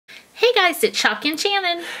Hey guys, it's Shopkin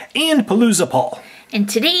Shannon. And Palooza Paul. And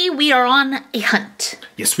today we are on a hunt.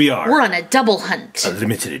 Yes, we are. We're on a double hunt. A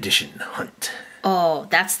limited edition hunt. Oh,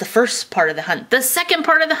 that's the first part of the hunt. The second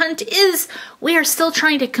part of the hunt is we are still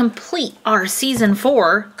trying to complete our Season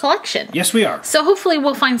 4 collection. Yes, we are. So hopefully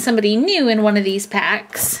we'll find somebody new in one of these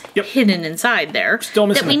packs. Yep. Hidden inside there. Still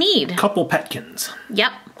missing that we need. a couple petkins.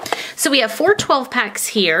 Yep. So we have 4 12 packs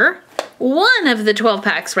here. One of the 12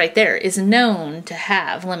 packs right there is known to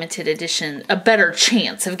have limited edition, a better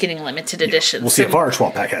chance of getting limited edition. We'll see if our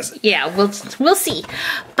 12 pack has it. Yeah, we'll see.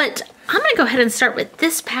 But I'm going to go ahead and start with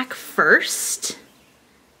this pack first.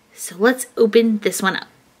 So let's open this one up.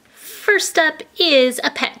 First up is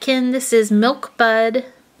a petkin. This is Milk Bud.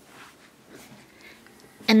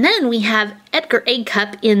 And then we have Edgar Egg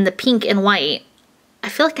Cup in the pink and white. I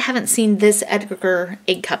feel like I haven't seen this Edgar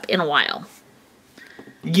Egg Cup in a while.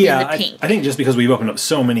 Yeah, I think just because we've opened up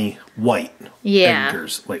so many white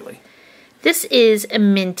Edgars lately. This is a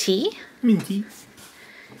Minty. Minty.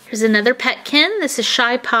 Here's another petkin. This is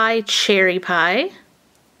Shy Pie Cherry Pie.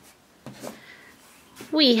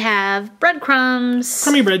 We have Breadcrumbs.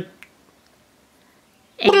 Crummy bread.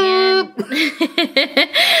 And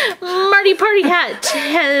Marty Party Hat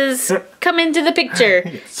has come into the picture.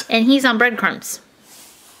 Yes. And he's on Breadcrumbs.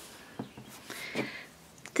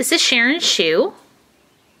 This is Sharon's shoe.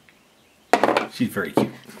 She's very cute.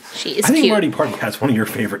 She is I think cute. Marty Party Hat's one of your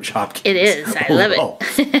favorite Shopkins. It is. I love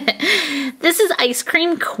it. This is Ice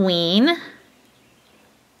Cream Queen.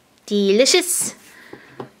 Delicious.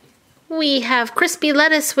 We have Crispy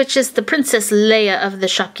Lettuce, which is the Princess Leia of the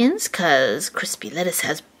Shopkins, because Crispy Lettuce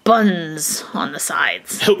has buns on the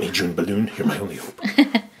sides. Help me, June Balloon. You're my only hope.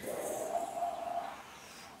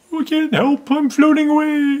 I can't help. I'm floating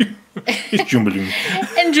away. It's June Balloon.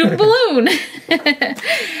 And June Balloon.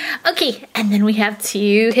 Okay, and then we have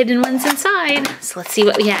 2 hidden ones inside. So let's see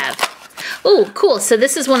what we have. Oh, cool. So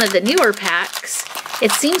this is one of the newer packs.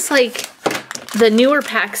 It seems like the newer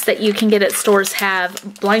packs that you can get at stores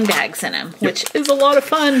have blind bags in them, which is a lot of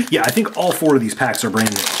fun. Yeah, I think all 4 of these packs are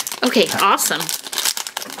brand new. Okay, awesome.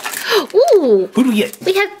 Ooh. Who do we get?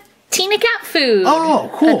 We have Tina Cat Food. Oh,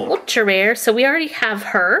 cool. An ultra rare, so we already have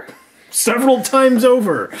her. Several times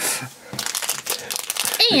over.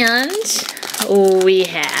 And we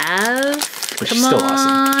have... But come she's still on.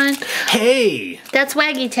 awesome. Hey! That's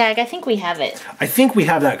Waggy Tag. I think we have it. I think we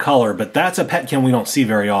have that color, but that's a petkin we don't see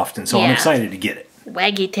very often, so I'm excited to get it.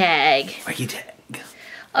 Waggy Tag. Waggy Tag.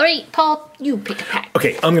 All right, Paul, you pick a pack.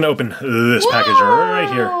 Okay, I'm going to open this package right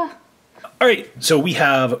here. All right, so we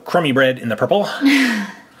have Crummy Bread in the purple. We have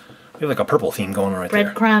like a purple theme going on right there.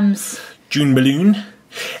 Breadcrumbs. June Balloon.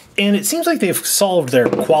 And it seems like they've solved their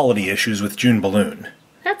quality issues with June Balloon.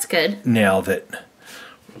 That's good. Now that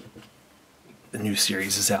the new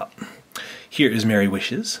series is out. Here is Merry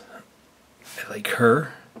Wishes. I like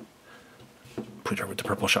her. Put her with the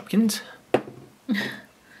purple Shopkins.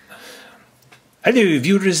 Hello,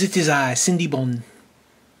 viewers. It is I, Cindy Bun,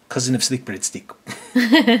 cousin of Slick Breadstick.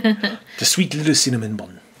 The sweet little cinnamon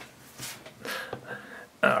bun.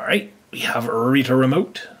 Alright, we have Rita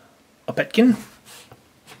Remote, a petkin.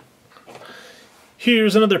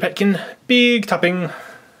 Here's another petkin, big topping.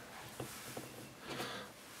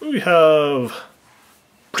 We have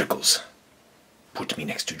Prickles. Put me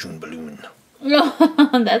next to June Balloon.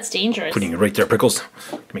 That's dangerous. Putting it right there, Prickles.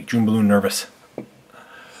 Can make June Balloon nervous.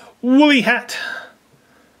 Woolly Hat.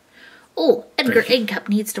 Oh, Edgar Egg Cup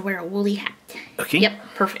needs to wear a woolly hat. Okay. Yep,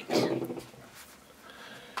 perfect.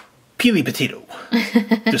 Peely Potato,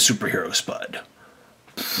 the superhero spud.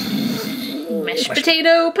 Mashed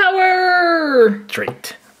potato power!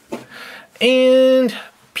 Straight. And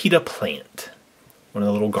Pita Plant, one of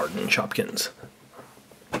the little garden Shopkins.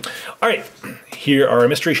 Alright, here are our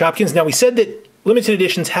mystery Shopkins. Now we said that limited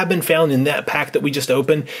editions have been found in that pack that we just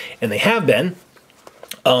opened, and they have been.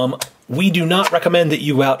 We do not recommend that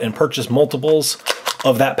you go out and purchase multiples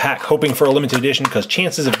of that pack hoping for a limited edition, because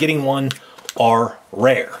chances of getting one are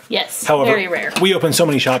rare. Yes, however, very rare. We open so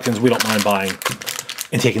many Shopkins, we don't mind buying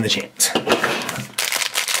and taking the chance.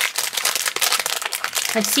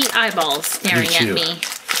 I see eyeballs staring at me.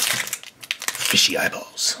 Fishy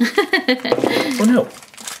eyeballs. Oh no.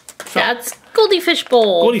 That's Goldie Fish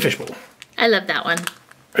Bowl. Goldie Fish Bowl. I love that one.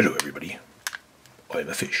 Hello everybody. I'm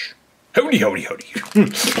a fish. Howdy, howdy, howdy.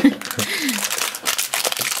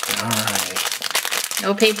 Alright.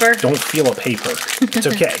 No paper? Don't feel a paper. It's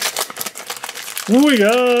okay. We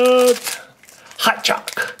got Hot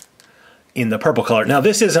Chalk in the purple color. Now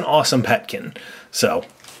this is an awesome petkin, so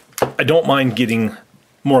I don't mind getting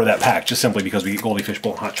more of that pack just simply because we get Goldie Fish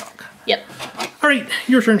Bowl and Hot Chalk. Yep. Alright,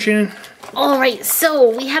 your turn, Shannon. Alright,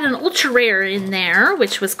 so we had an ultra rare in there,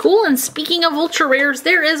 which was cool. And speaking of ultra rares,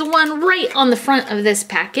 there is one right on the front of this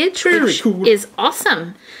package, which is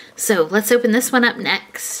awesome. So let's open this one up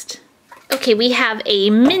next. Okay, we have a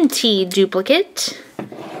Minty duplicate,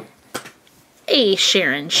 a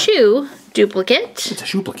Sharon shoe duplicate. It's a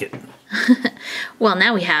shoeplicate. Well,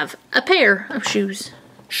 now we have a pair of shoes.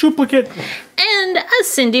 Shoeplicate. And a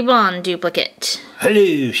Cindy Bond duplicate.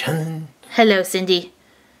 Hello, Shannon. Hello, Cindy.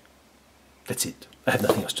 That's it. I have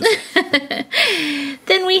nothing else to say.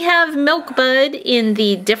 Then we have Milk Bud in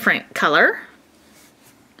the different color.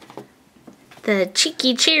 The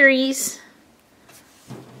Cheeky Cherries.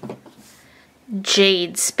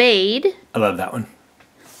 Jade Spade. I love that one.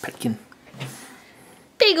 Petkin.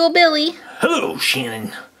 Bagel Billy. Hello,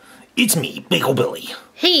 Shannon. It's me, Bagel Billy.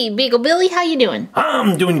 Hey, Bagel Billy, how you doing?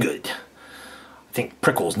 I'm doing good. I think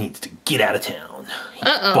Prickles needs to get out of town. He's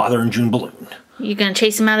bothering June Balloon. You gonna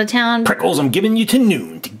chase him out of town? Prickles, I'm giving you to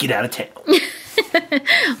noon to get out of town.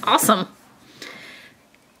 Awesome.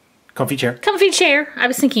 Comfy chair. Comfy chair. I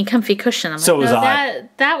was thinking comfy cushion. So was I.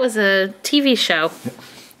 That was a TV show.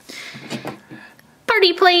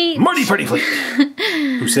 Party plate. Marty Party Plate.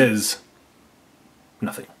 Who says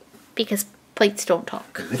nothing. Because plates don't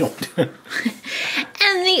talk. They don't.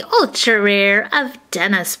 And the ultra rare of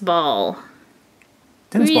Dennis Ball.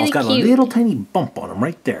 Dennis Really Ball's got cute. a little tiny bump on him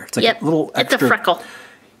right there. It's like a little extra. It's a freckle.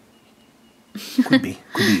 Could be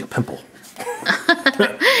a pimple.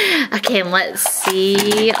 Okay, and let's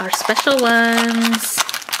see our special ones.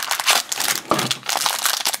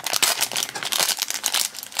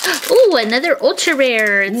 Ooh, another ultra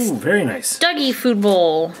rare. It's Ooh, very nice. Doggy Food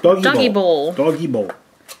Bowl. Doggy Bowl. Doggy bowl.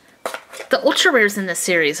 The ultra rares in this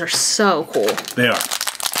series are so cool. They are.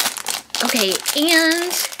 Okay,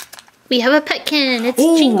 and we have a Petkin. It's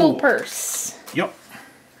Ooh. Jingle Purse. Yep.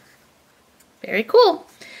 Very cool.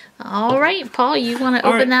 All right, Paul, you want to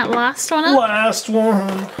open that last one up? Last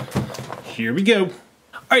one. Here we go.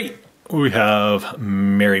 All right, we have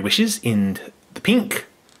Merry Wishes in the pink.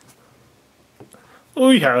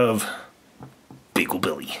 We have Bagel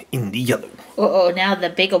Billy in the yellow. Uh-oh, now the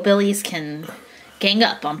Bagel Billies can gang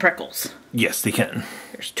up on Prickles. Yes, they can.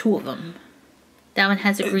 There's two of them. That one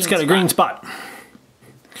has a green spot. It's got a green spot.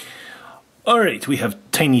 All right, we have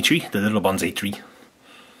Tiny Tree, the little bonsai tree.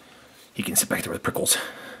 He can sit back there with Prickles.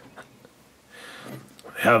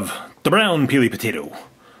 We have the brown peely potato.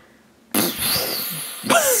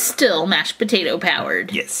 Still mashed potato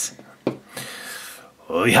powered. Yes.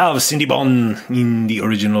 We have Cindy Bond in the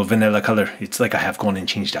original vanilla color. It's like I have gone and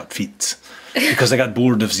changed outfits because I got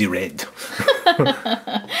bored of the red. We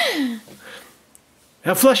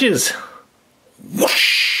have flushes.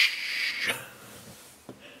 Whoosh.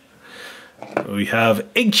 We have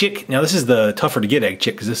Egg Chick. Now this is the tougher to get Egg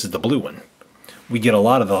Chick because this is the blue one. We get a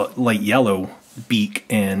lot of the light yellow beak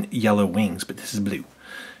and yellow wings, but this is blue.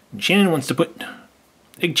 And Shannon wants to put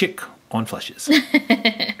Egg Chick on flushes.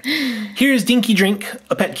 Here's Dinky Drink,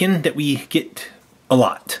 a Petkin that we get a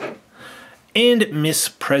lot. And Miss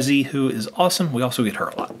Prezi, who is awesome. We also get her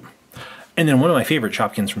a lot. And then one of my favorite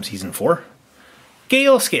Shopkins from Season 4,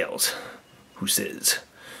 Gail Scales, who says,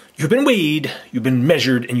 "You've been weighed, you've been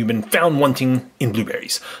measured, and you've been found wanting in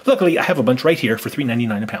blueberries. Luckily, I have a bunch right here for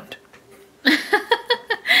 $3.99 a pound."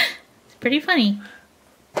 It's pretty funny.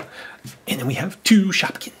 And then we have two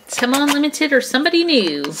Shopkins. Come on, Limited, or somebody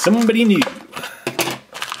new. Somebody new.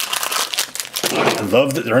 I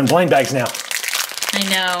love that they're in blind bags now. I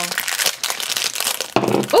know.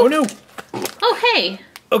 Oh no. Oh, hey.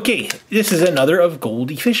 Okay, this is another of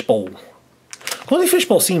Goldie Fishbowl. Goldie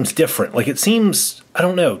Fishbowl seems different. Like it seems, I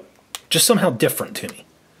don't know, just somehow different to me.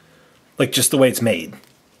 Like just the way it's made.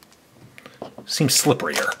 Seems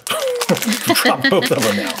slipperier. Drop both of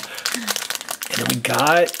them now. And then we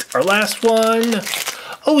got our last one.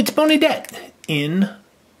 Oh, it's Bonadette in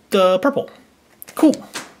the purple. Cool.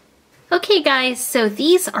 Okay, guys, so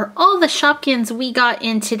these are all the Shopkins we got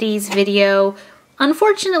in today's video.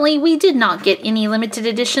 Unfortunately, we did not get any limited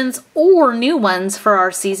editions or new ones for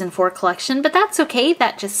our Season 4 collection, but that's okay.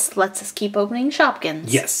 That just lets us keep opening Shopkins.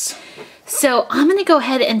 Yes. So I'm going to go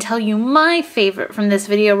ahead and tell you my favorite from this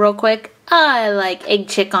video real quick. I like Egg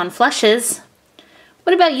Chick on flushes.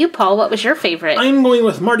 What about you, Paul? What was your favorite? I'm going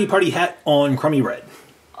with Marty Party Hat on Crummy Red.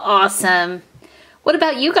 Awesome. What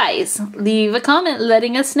about you guys? Leave a comment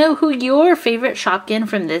letting us know who your favorite Shopkin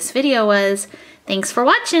from this video was. Thanks for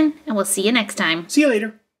watching, and we'll see you next time. See you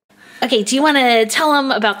later. Okay, do you want to tell them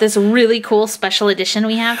about this really cool special edition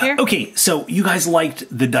we have here? Okay, so you guys liked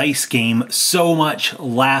the dice game so much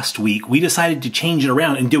last week, we decided to change it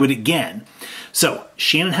around and do it again. So,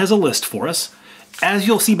 Shannon has a list for us, as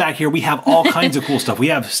you'll see back here, we have all kinds of cool stuff. We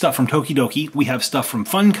have stuff from Tokidoki. We have stuff from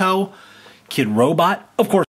Funko, Kid Robot. Of course,